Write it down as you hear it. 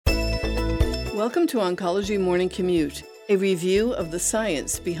Welcome to Oncology Morning Commute, a review of the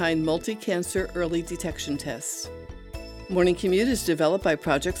science behind multi-cancer early detection tests. Morning Commute is developed by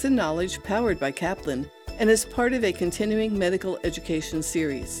Projects and Knowledge powered by Kaplan and is part of a continuing medical education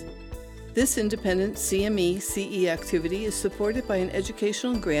series. This independent CME-CE activity is supported by an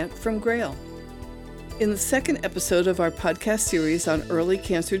educational grant from GRAIL. In the second episode of our podcast series on early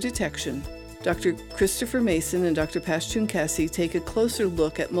cancer detection, Dr. Christopher Mason and Dr. Pashtun Kasi take a closer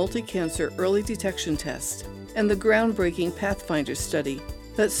look at multi-cancer early detection tests and the groundbreaking Pathfinder study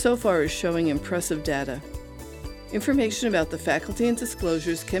that so far is showing impressive data. Information about the faculty and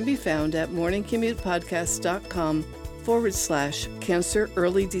disclosures can be found at morningcommutepodcast.com/Cancer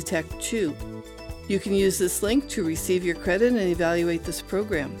Early Detect 2. You can use this link to receive your credit and evaluate this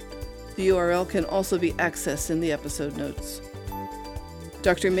program. The URL can also be accessed in the episode notes.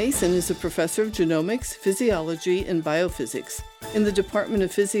 Dr. Mason is a professor of genomics, physiology, and biophysics in the Department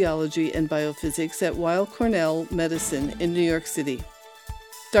of Physiology and Biophysics at Weill Cornell Medicine in New York City.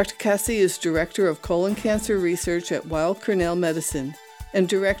 Dr. Kasi is Director of Colon Cancer Research at Weill Cornell Medicine and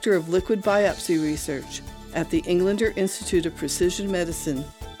Director of Liquid Biopsy Research at the Englander Institute of Precision Medicine,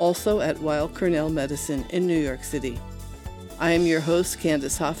 also at Weill Cornell Medicine in New York City. I am your host,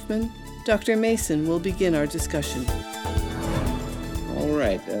 Candace Hoffman. Dr. Mason will begin our discussion. All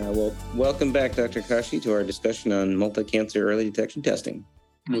right. Well, welcome back, Dr. Kashi, to our discussion on multi-cancer early detection testing.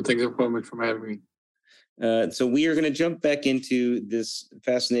 Well, thank you so much for having me. So we are going to jump back into this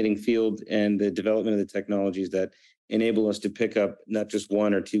fascinating field and the development of the technologies that enable us to pick up not just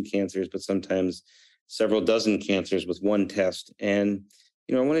one or two cancers, but sometimes several dozen cancers with one test. And,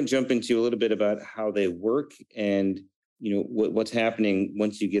 I want to jump into a little bit about how they work and, what's happening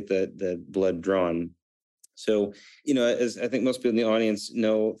once you get the blood drawn. So, as I think most people in the audience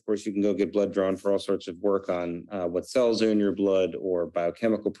know, of course, you can go get blood drawn for all sorts of work on what cells are in your blood or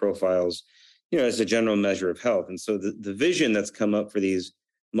biochemical profiles, as a general measure of health. And so the vision that's come up for these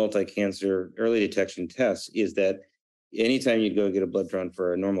multi-cancer early detection tests is that anytime you go get a blood drawn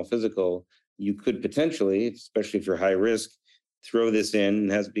for a normal physical, you could potentially, especially if you're high risk, throw this in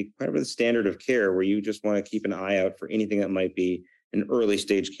and has to be kind of the standard of care where you just want to keep an eye out for anything that might be an early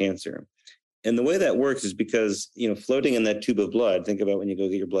stage cancer. And the way that works is because, floating in that tube of blood, think about when you go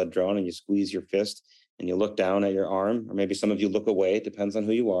get your blood drawn and you squeeze your fist and you look down at your arm, or maybe some of you look away, it depends on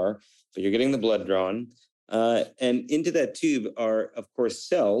who you are, but you're getting the blood drawn. And into that tube are, of course,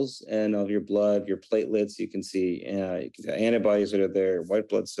 cells and of your blood, your platelets. You can see antibodies that are there, white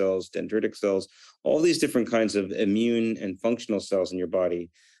blood cells, dendritic cells, all these different kinds of immune and functional cells in your body.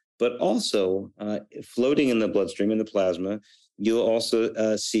 But also floating in the bloodstream, in the plasma, you'll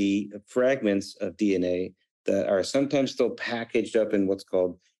also see fragments of DNA that are sometimes still packaged up in what's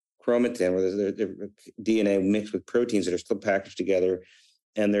called chromatin, where there's DNA mixed with proteins that are still packaged together.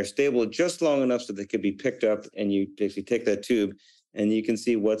 And they're stable just long enough so they could be picked up, and you basically take that tube and you can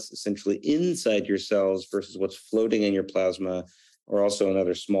see what's essentially inside your cells versus what's floating in your plasma, or also in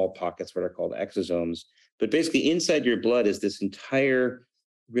other small pockets, what are called exosomes. But basically inside your blood is this entire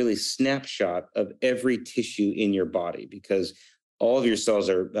really snapshot of every tissue in your body, because all of your cells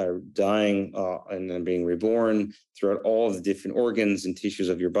are dying and then being reborn throughout all of the different organs and tissues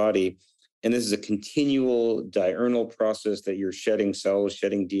of your body. And this is a continual diurnal process that you're shedding cells,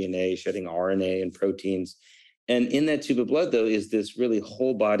 shedding DNA, shedding RNA and proteins. And in that tube of blood, though, is this really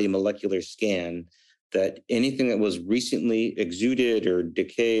whole body molecular scan that anything that was recently exuded or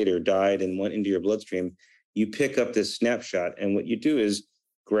decayed or died and went into your bloodstream, you pick up this snapshot. And what you do is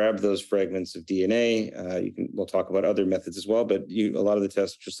grab those fragments of DNA. We'll talk about other methods as well, but a lot of the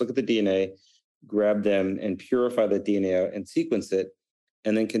tests just look at the DNA, grab them and purify that DNA out and sequence it,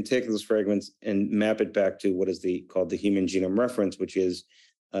 and then can take those fragments and map it back to what is called the human genome reference, which is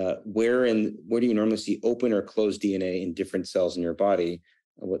where do you normally see open or closed DNA in different cells in your body,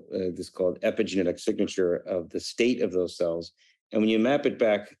 what this is called epigenetic signature of the state of those cells. And when you map it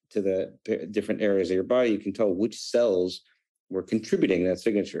back to the different areas of your body, you can tell which cells were contributing that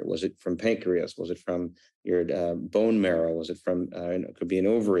signature. Was it from pancreas? Was it from your bone marrow? Was it from, it could be an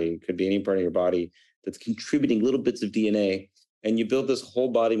ovary, it could be any part of your body that's contributing little bits of DNA. And you build this whole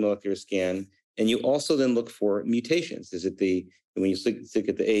body molecular scan. And you also then look for mutations. Is it when you look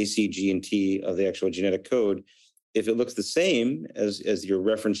at the A, C, G, and T of the actual genetic code, if it looks the same as your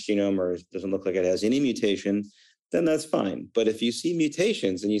reference genome or doesn't look like it has any mutation, then that's fine. But if you see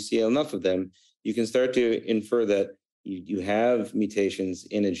mutations and you see enough of them, you can start to infer that you have mutations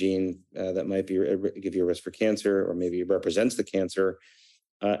in a gene that might give you a risk for cancer, or maybe it represents the cancer.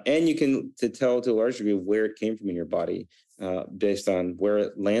 And you can tell to a large degree where it came from in your body based on where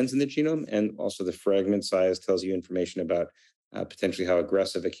it lands in the genome, and also the fragment size tells you information about potentially how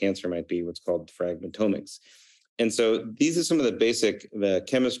aggressive a cancer might be, what's called fragmentomics. And so these are some of the basic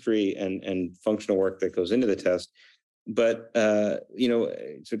chemistry and functional work that goes into the test. But,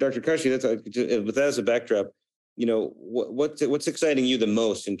 so Dr. Kashi, with that as a backdrop, what's exciting you the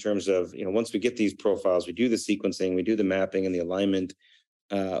most in terms of, once we get these profiles, we do the sequencing, we do the mapping and the alignment.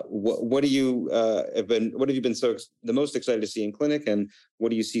 What have you been the most excited to see in clinic, and what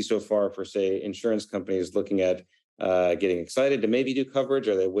do you see so far for, say, insurance companies looking at getting excited to maybe do coverage?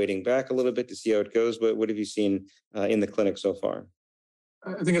 Are they waiting back a little bit to see how it goes? What have you seen in the clinic so far?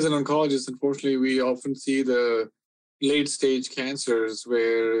 I think as an oncologist, unfortunately, we often see the late stage cancers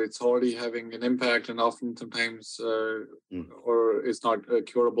where it's already having an impact, and often sometimes or it's not a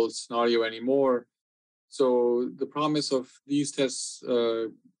curable scenario anymore. So the promise of these tests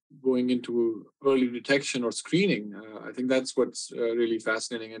going into early detection or screening, I think that's what's really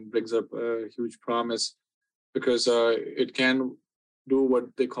fascinating and brings up a huge promise, because it can do what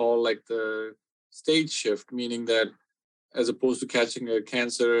they call like the stage shift, meaning that as opposed to catching a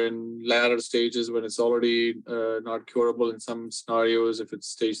cancer in latter stages when it's already not curable in some scenarios, if it's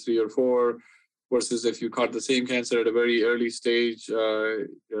stage 3 or 4, versus if you caught the same cancer at a very early stage,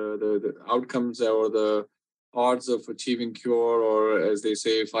 the outcomes or the odds of achieving cure, or as they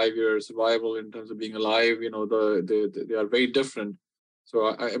say, 5-year survival in terms of being alive, they are very different.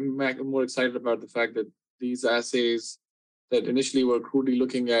 So I'm more excited about the fact that these assays that initially were crudely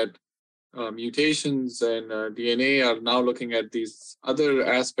looking at mutations and DNA are now looking at these other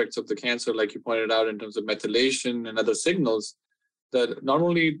aspects of the cancer, like you pointed out, in terms of methylation and other signals that not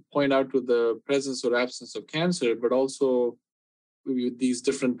only point out to the presence or absence of cancer, but also with these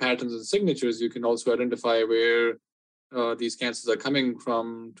different patterns and signatures, you can also identify where these cancers are coming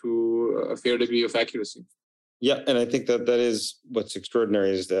from to a fair degree of accuracy. Yeah, and I think that is what's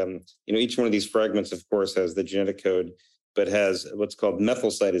extraordinary is each one of these fragments, of course, has the genetic code, but has what's called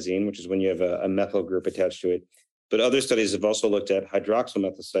methylcytosine, which is when you have a methyl group attached to it. But other studies have also looked at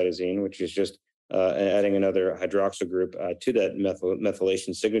hydroxymethylcytosine, which is just adding another hydroxyl group to that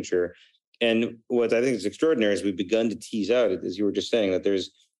methylation signature. And what I think is extraordinary is we've begun to tease out, as you were just saying, that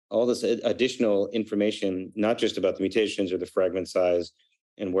there's all this additional information, not just about the mutations or the fragment size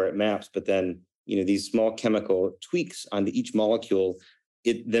and where it maps, but then these small chemical tweaks on each molecule,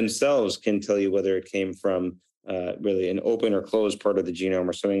 it themselves can tell you whether it came from really an open or closed part of the genome,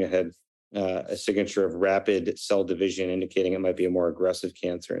 or something that had a signature of rapid cell division, indicating it might be a more aggressive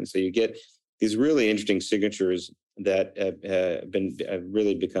cancer. And so you get these really interesting signatures that have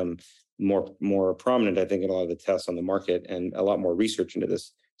really become more prominent, I think, in a lot of the tests on the market, and a lot more research into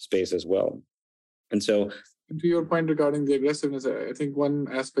this space as well. And so, to your point regarding the aggressiveness, I think one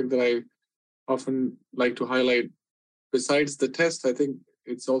aspect that I often like to highlight, besides the test, I think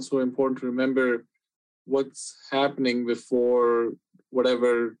it's also important to remember what's happening before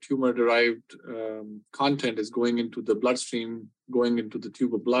whatever tumor-derived content is going into the bloodstream, going into the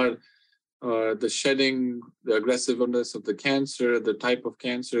tube of blood. The shedding, the aggressiveness of the cancer, the type of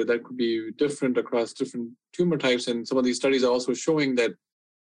cancer, that could be different across different tumor types. And some of these studies are also showing that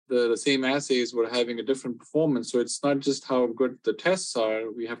the same assays were having a different performance. So it's not just how good the tests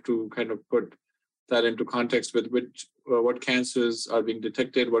are. We have to kind of put that into context with what cancers are being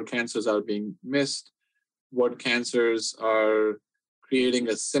detected, what cancers are being missed, what cancers are creating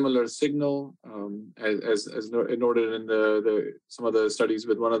a similar signal, as noted in some of the studies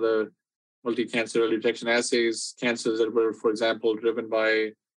with one of the multi-cancer early detection assays, cancers that were, for example, driven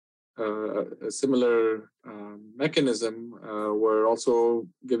by a similar mechanism were also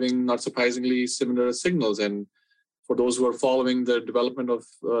giving, not surprisingly, similar signals. And for those who are following the development of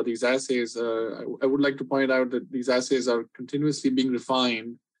these assays, I would like to point out that these assays are continuously being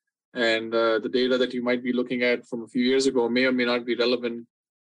refined, and the data that you might be looking at from a few years ago may or may not be relevant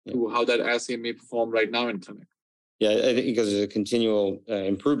to how that assay may perform right now in clinic. Yeah, I think because there's a continual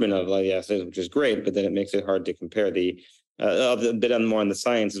improvement of the assays, which is great, but then it makes it hard to compare a bit more on the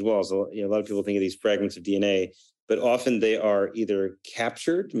science as well. So a lot of people think of these fragments of DNA, but often they are either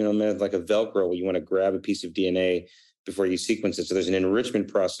captured, like a Velcro, where you want to grab a piece of DNA before you sequence it. So there's an enrichment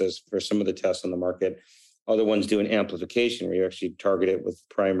process for some of the tests on the market. Other ones do an amplification, where you actually target it with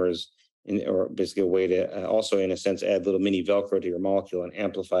primers, or basically a way to also, in a sense, add little mini Velcro to your molecule and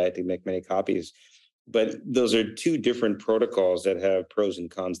amplify it to make many copies. But those are two different protocols that have pros and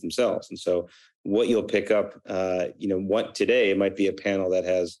cons themselves. And so what you'll pick up, what today, it might be a panel that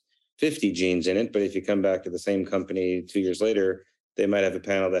has 50 genes in it, but if you come back to the same company 2 years later, they might have a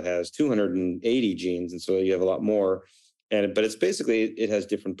panel that has 280 genes. And so you have a lot more. But it's basically, it has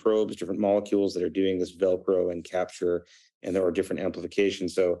different probes, different molecules that are doing this Velcro and capture, and there are different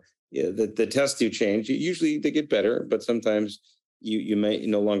amplifications. So the tests do change. Usually they get better, but sometimes you may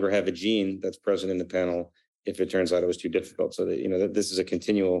no longer have a gene that's present in the panel if it turns out it was too difficult. So that this is a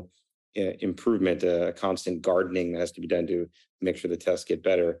continual improvement, a constant gardening that has to be done to make sure the tests get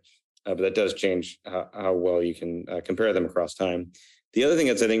better. But that does change how well you can compare them across time. The other thing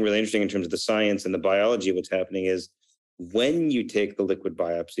that's, I think, really interesting in terms of the science and the biology of what's happening is when you take the liquid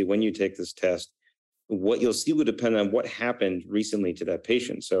biopsy, when you take this test, what you'll see will depend on what happened recently to that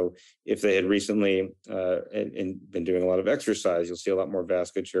patient. So if they had recently and been doing a lot of exercise, you'll see a lot more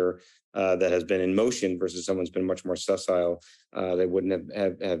vasculature that has been in motion versus someone's been much more sessile. They wouldn't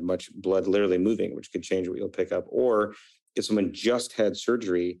have much blood literally moving, which could change what you'll pick up. Or if someone just had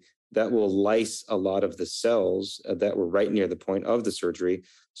surgery, that will lyse a lot of the cells that were right near the point of the surgery.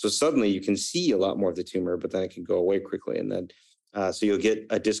 So suddenly you can see a lot more of the tumor, but then it can go away quickly. And then so you'll get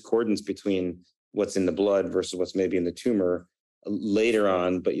a discordance between what's in the blood versus what's maybe in the tumor later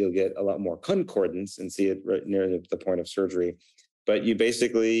on, but you'll get a lot more concordance and see it right near the point of surgery. But you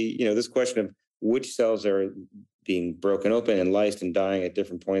basically, this question of which cells are being broken open and lysed and dying at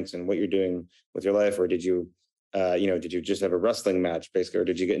different points and what you're doing with your life, or did you just have a wrestling match basically, or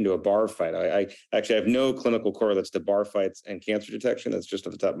did you get into a bar fight? I actually have no clinical correlates to bar fights and cancer detection. That's just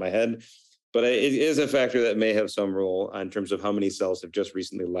off the top of my head. But it is a factor that may have some role in terms of how many cells have just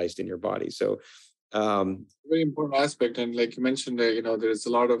recently lysed in your body. So, very important aspect. And like you mentioned, there's a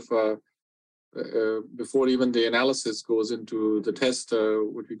lot of before even the analysis goes into the test,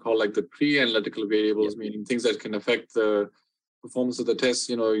 what we call like the pre-analytical variables, meaning things that can affect the performance of the test.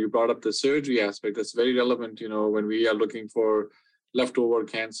 You brought up the surgery aspect. That's very relevant. When we are looking for leftover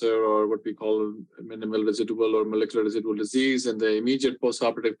cancer or what we call minimal residual or molecular residual disease in the immediate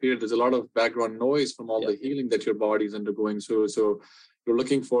postoperative period, there's a lot of background noise from all the healing that your body's undergoing. So you're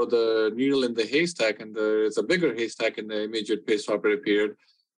looking for the needle in the haystack, and it's a bigger haystack in the immediate postoperative period.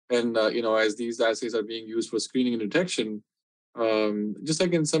 And as these assays are being used for screening and detection, just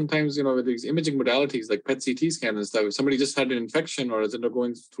like in sometimes with these imaging modalities like PET CT scans and stuff, if somebody just had an infection or is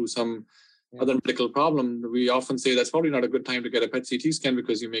undergoing through some other medical problem, we often say that's probably not a good time to get a PET CT scan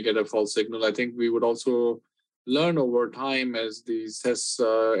because you may get a false signal. I think we would also learn over time as these tests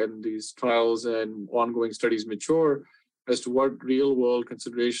and these trials and ongoing studies mature as to what real world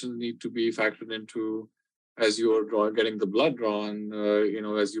considerations need to be factored into as you're getting the blood drawn.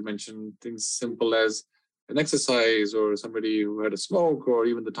 As you mentioned, things simple as an exercise or somebody who had a smoke or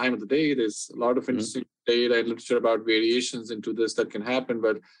even the time of the day. There's a lot of interesting data and literature about variations into this that can happen.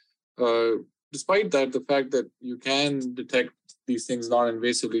 But despite that, the fact that you can detect these things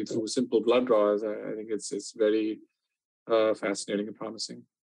non-invasively through simple blood draws, I think it's very fascinating and promising.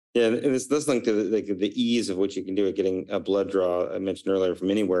 Yeah, and this does link to the ease of which you can do it, getting a blood draw I mentioned earlier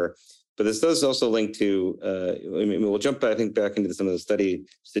from anywhere. But this does also link to, we'll jump, back into some of the study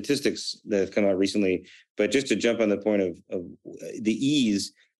statistics that have come out recently. But just to jump on the point of the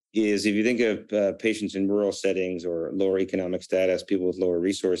ease is, if you think of patients in rural settings or lower economic status, people with lower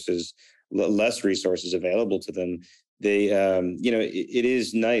resources, less resources available to them, they, it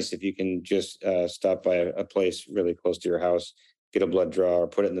is nice if you can just stop by a place really close to your house, get a blood draw or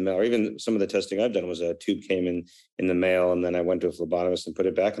put it in the mail. Or even some of the testing I've done was a tube came in the mail, and then I went to a phlebotomist and put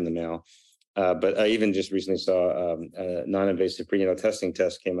it back in the mail. But I even just recently saw a non-invasive prenatal testing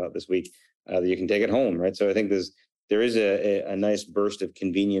test came out this week that you can take it home, right? So I think there is a nice burst of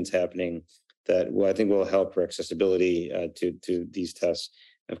convenience happening that I think will help for accessibility to these tests.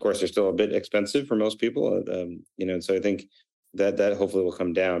 Of course, they're still a bit expensive for most people, and so I think that hopefully will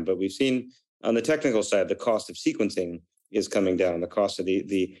come down. But we've seen on the technical side, the cost of sequencing is coming down. The cost of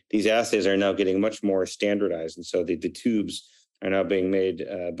these assays are now getting much more standardized, and so the tubes are now being made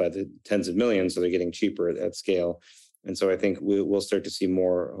by the tens of millions, so they're getting cheaper at scale. And so I think we'll start to see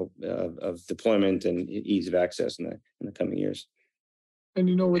more of deployment and ease of access in the coming years.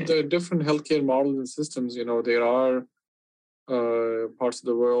 And with the different healthcare models and systems, there are parts of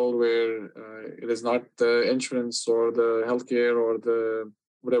the world where it is not the insurance or the healthcare or the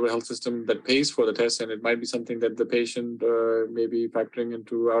whatever health system that pays for the test, and it might be something that the patient may be factoring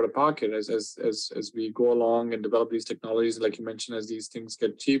into out of pocket as we go along and develop these technologies. Like you mentioned, as these things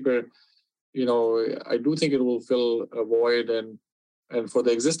get cheaper, I do think it will fill a void, and for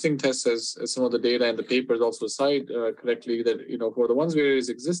the existing tests, as some of the data and the papers also cite correctly, that for the ones where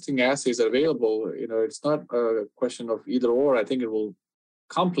existing assays are available, it's not a question of either or. I think it will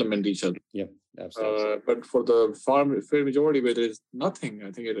complement each other. Yeah. Absolutely. But for the fair majority where there's nothing,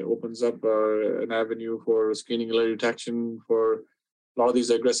 I think it opens up an avenue for screening and early detection for a lot of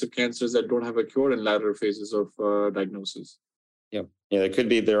these aggressive cancers that don't have a cure in latter phases of diagnosis. Yeah, there could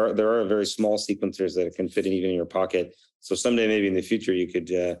be there are very small sequencers that can fit in even in your pocket. So someday, maybe in the future, you could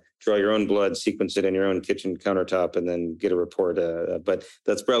draw your own blood, sequence it in your own kitchen countertop, and then get a report. But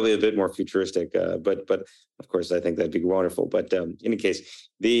that's probably a bit more futuristic. But of course, I think that'd be wonderful. But in any case,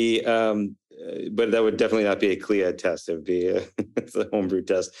 but that would definitely not be a CLIA test. It would be it's a homebrew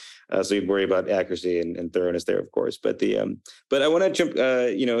test. So you'd worry about accuracy and thoroughness there, of course. But but I want to jump,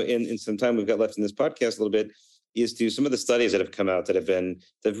 in some time we've got left in this podcast a little bit, is to some of the studies that have come out that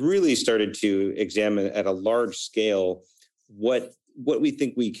have really started to examine at a large scale what we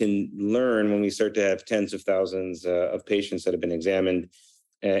think we can learn when we start to have tens of thousands of patients that have been examined,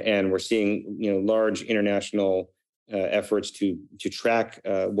 and we're seeing large international efforts to track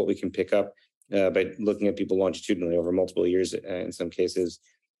what we can pick up by looking at people longitudinally over multiple years in some cases.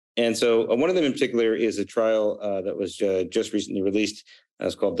 And so one of them in particular is a trial that was just recently released.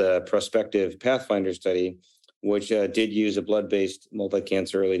 It's called the Prospective Pathfinder Study, which did use a blood-based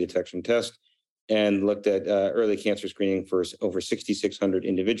multi-cancer early detection test and looked at early cancer screening for over 6,600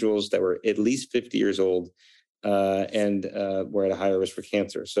 individuals that were at least 50 years old and were at a higher risk for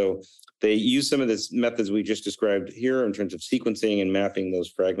cancer. So they used some of the methods we just described here in terms of sequencing and mapping those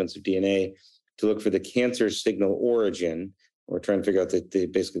fragments of DNA to look for the cancer signal origin, or trying to figure out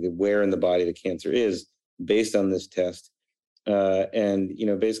basically where in the body the cancer is based on this test. And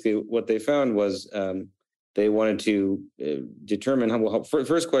basically what they found was they wanted to determine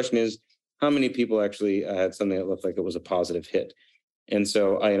first question is, how many people actually had something that looked like it was a positive hit? And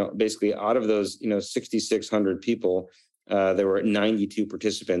so, basically out of those, 6,600 people, there were 92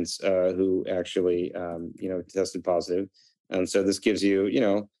 participants who actually, tested positive. And so this gives you,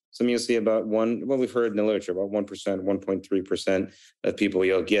 some you'll see about we've heard in the literature, about 1%, 1.3% of people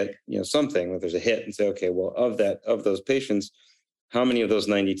you'll get, something, that there's a hit, and say, okay, well, of those patients, how many of those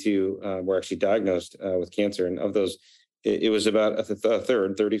 92 were actually diagnosed with cancer? And of those, it was about a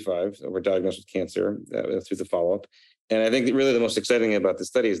third, 35, were diagnosed with cancer through the follow-up. And I think that really the most exciting about the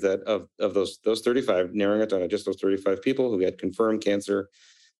study is that of those 35, narrowing it down to just those 35 people who had confirmed cancer,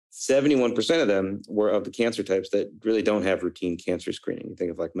 71% of them were of the cancer types that really don't have routine cancer screening. You think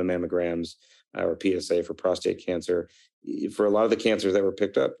of like mammograms or PSA for prostate cancer. For a lot of the cancers that were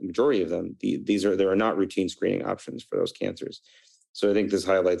picked up, the majority of them, there are not routine screening options for those cancers. So I think this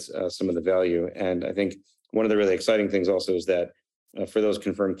highlights some of the value. And I think one of the really exciting things also is that for those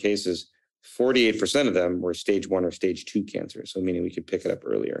confirmed cases, 48% of them were stage 1 or stage 2 cancer. So meaning we could pick it up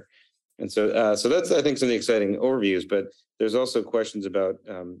earlier. And so that's, I think, some of the exciting overviews. But there's also questions about,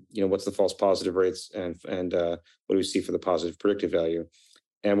 what's the false positive rates and what do we see for the positive predictive value?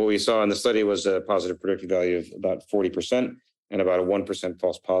 And what we saw in the study was a positive predictive value of about 40% and about a 1%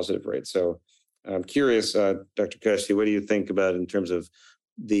 false positive rate. So I'm curious, Dr. Kashti, what do you think about in terms of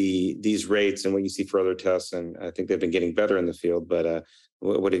these rates and what you see for other tests? And I think they've been getting better in the field, but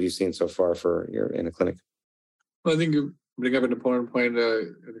what have you seen so far in the clinic? Well, I think you bring up an important point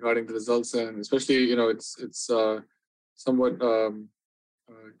regarding the results, and especially, it's somewhat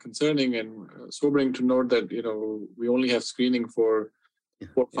concerning and sobering to note that, we only have screening for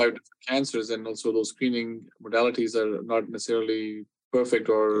 4 or 5 different cancers, and also those screening modalities are not necessarily perfect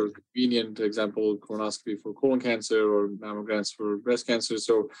or convenient. Example, colonoscopy for colon cancer or mammograms for breast cancer.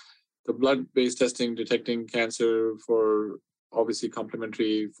 So the blood-based testing detecting cancer for obviously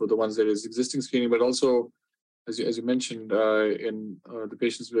complementary for the ones that is existing screening, but also, as you mentioned, in the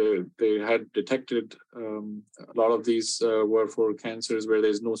patients where they had detected, a lot of these were for cancers where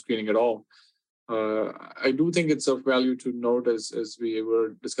there's no screening at all. I do think it's of value to note, as we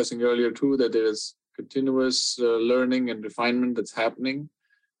were discussing earlier too, that there is continuous learning and refinement that's happening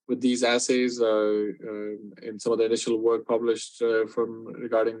with these assays. In some of the initial work published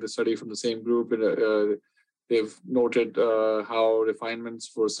regarding the study from the same group, they've noted how refinements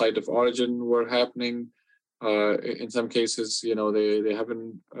for site of origin were happening. In some cases, they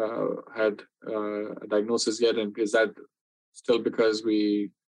haven't had a diagnosis yet, and is that still because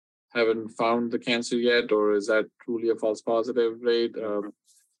we haven't found the cancer yet, or is that truly a false positive rate?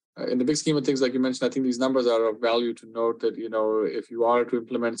 In the big scheme of things, like you mentioned, I think these numbers are of value to note that, if you are to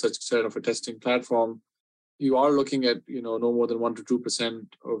implement such sort of a testing platform, you are looking at, no more than 1% to 2%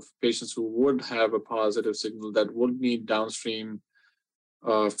 of patients who would have a positive signal that would need downstream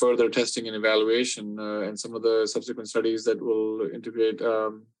further testing and evaluation. And some of the subsequent studies that will integrate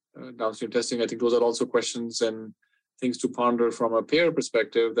downstream testing, I think those are also questions and things to ponder from a payer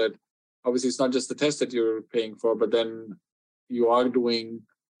perspective, that obviously it's not just the test that you're paying for, but then you are doing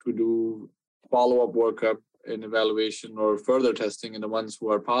to do follow-up workup and evaluation or further testing in the ones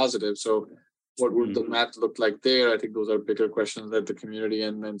who are positive. So what would the math look like there? I think those are bigger questions that the community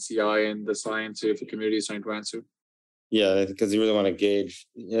and CI and the science of the community is trying to answer. Yeah, because you really want to gauge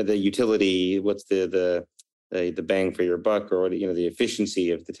the utility, what's the bang for your buck, or the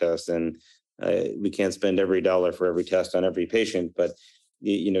efficiency of the test. And we can't spend every dollar for every test on every patient, but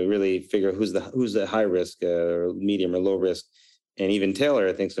really figure who's the high risk, or medium or low risk, and even tailor,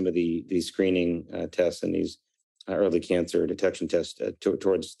 I think, some of these screening tests and these early cancer detection tests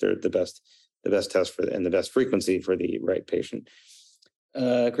towards the best test for and the best frequency for the right patient.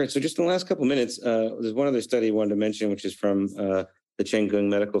 Great. So just in the last couple of minutes, there's one other study I wanted to mention, which is from the Chen Gung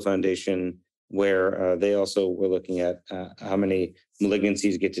Medical Foundation, where they also were looking at how many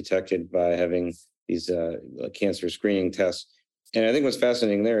malignancies get detected by having these cancer screening tests. And I think what's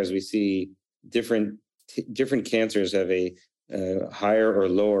fascinating there is we see different cancers have a higher or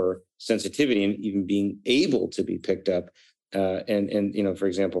lower sensitivity in even being able to be picked up. And for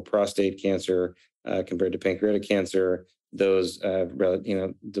example, prostate cancer compared to pancreatic cancer, those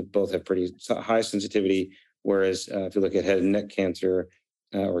both have pretty high sensitivity. Whereas if you look at head and neck cancer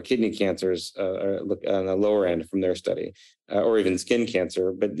or kidney cancers, look on the lower end from their study, or even skin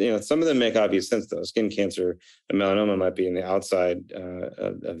cancer. But some of them make obvious sense though. Skin cancer and melanoma might be in the outside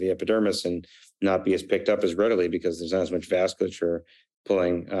of the epidermis and not be as picked up as readily because there's not as much vasculature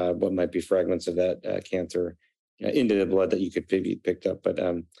pulling what might be fragments of that cancer into the blood that you could be picked up. But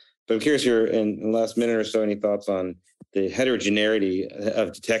I'm curious here in the last minute or so, any thoughts on the heterogeneity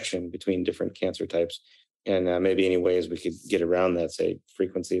of detection between different cancer types, and maybe any ways we could get around that, say,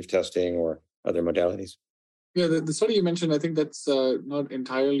 frequency of testing or other modalities? Yeah, the study you mentioned, I think that's not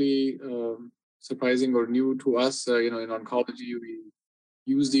entirely surprising or new to us. In oncology, we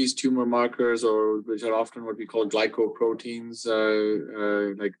use these tumor markers, which are often what we call glycoproteins,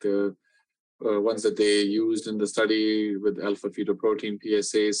 like the ones that they used in the study with alpha-fetoprotein,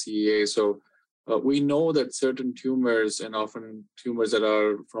 PSA, CEA. So we know that certain tumors, and often tumors that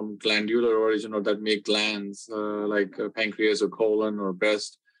are from glandular origin or that make glands, like pancreas or colon or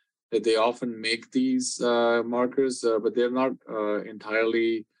breast, that they often make these markers, but they're not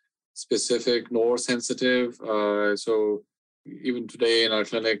entirely specific nor sensitive. So even today in our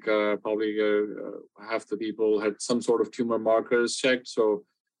clinic, probably half the people had some sort of tumor markers checked. So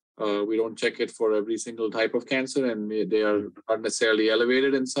we don't check it for every single type of cancer, and they are not necessarily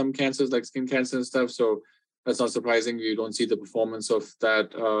elevated in some cancers like skin cancer and stuff. So that's not surprising. You don't see the performance of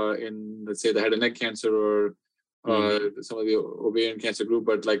that in, let's say, the head and neck cancer or some of the ovarian cancer group.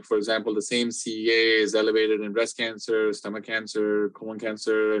 But like, for example, the same CEA is elevated in breast cancer, stomach cancer, colon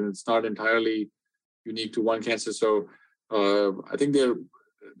cancer, and it's not entirely unique to one cancer. So I think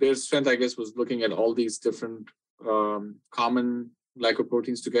their strength, I guess, was looking at all these different common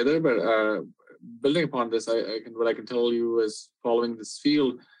glycoproteins together. But building upon this, what I can tell you is, following this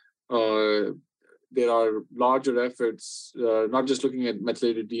field, there are larger efforts, not just looking at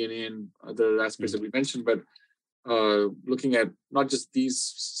methylated DNA and other aspects that we mentioned, but looking at not just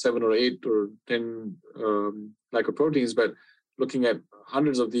these 7 or 8 or 10 glycoproteins, but looking at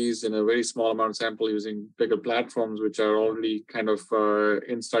hundreds of these in a very small amount of sample using bigger platforms, which are already kind of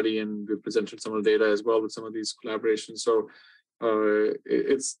in study, and we've presented some of the data as well with some of these collaborations. So I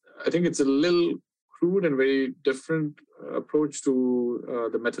think it's a little crude and very different approach to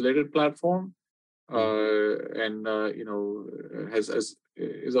the methylated platform, and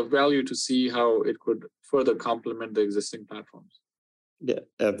is of value to see how it could further complement the existing platforms. Yeah,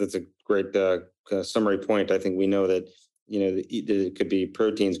 that's a great summary point. I think we know that it could be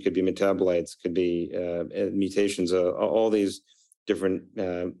proteins, could be metabolites, could be mutations. All these different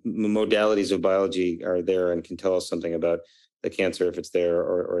modalities of biology are there and can tell us something about the cancer, if it's there,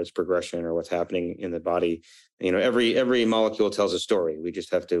 or its progression, or what's happening in the body. Every molecule tells a story. We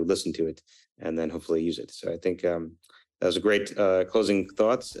just have to listen to it and then hopefully use it. So I think that was a great closing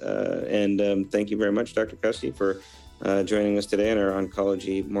thoughts. And thank you very much, Dr. Kasti, for joining us today on our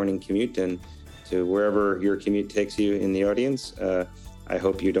Oncology Morning Commute. And to wherever your commute takes you in the audience, I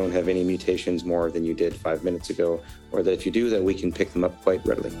hope you don't have any mutations more than you did 5 minutes ago, or that if you do, that we can pick them up quite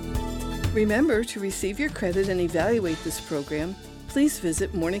readily. Remember, to receive your credit and evaluate this program, please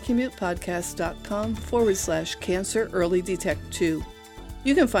visit morningcommutepodcast.com/Cancer Early Detect 2.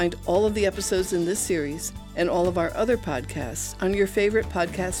 You can find all of the episodes in this series and all of our other podcasts on your favorite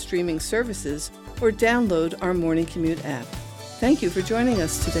podcast streaming services, or download our Morning Commute app. Thank you for joining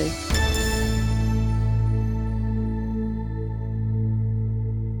us today.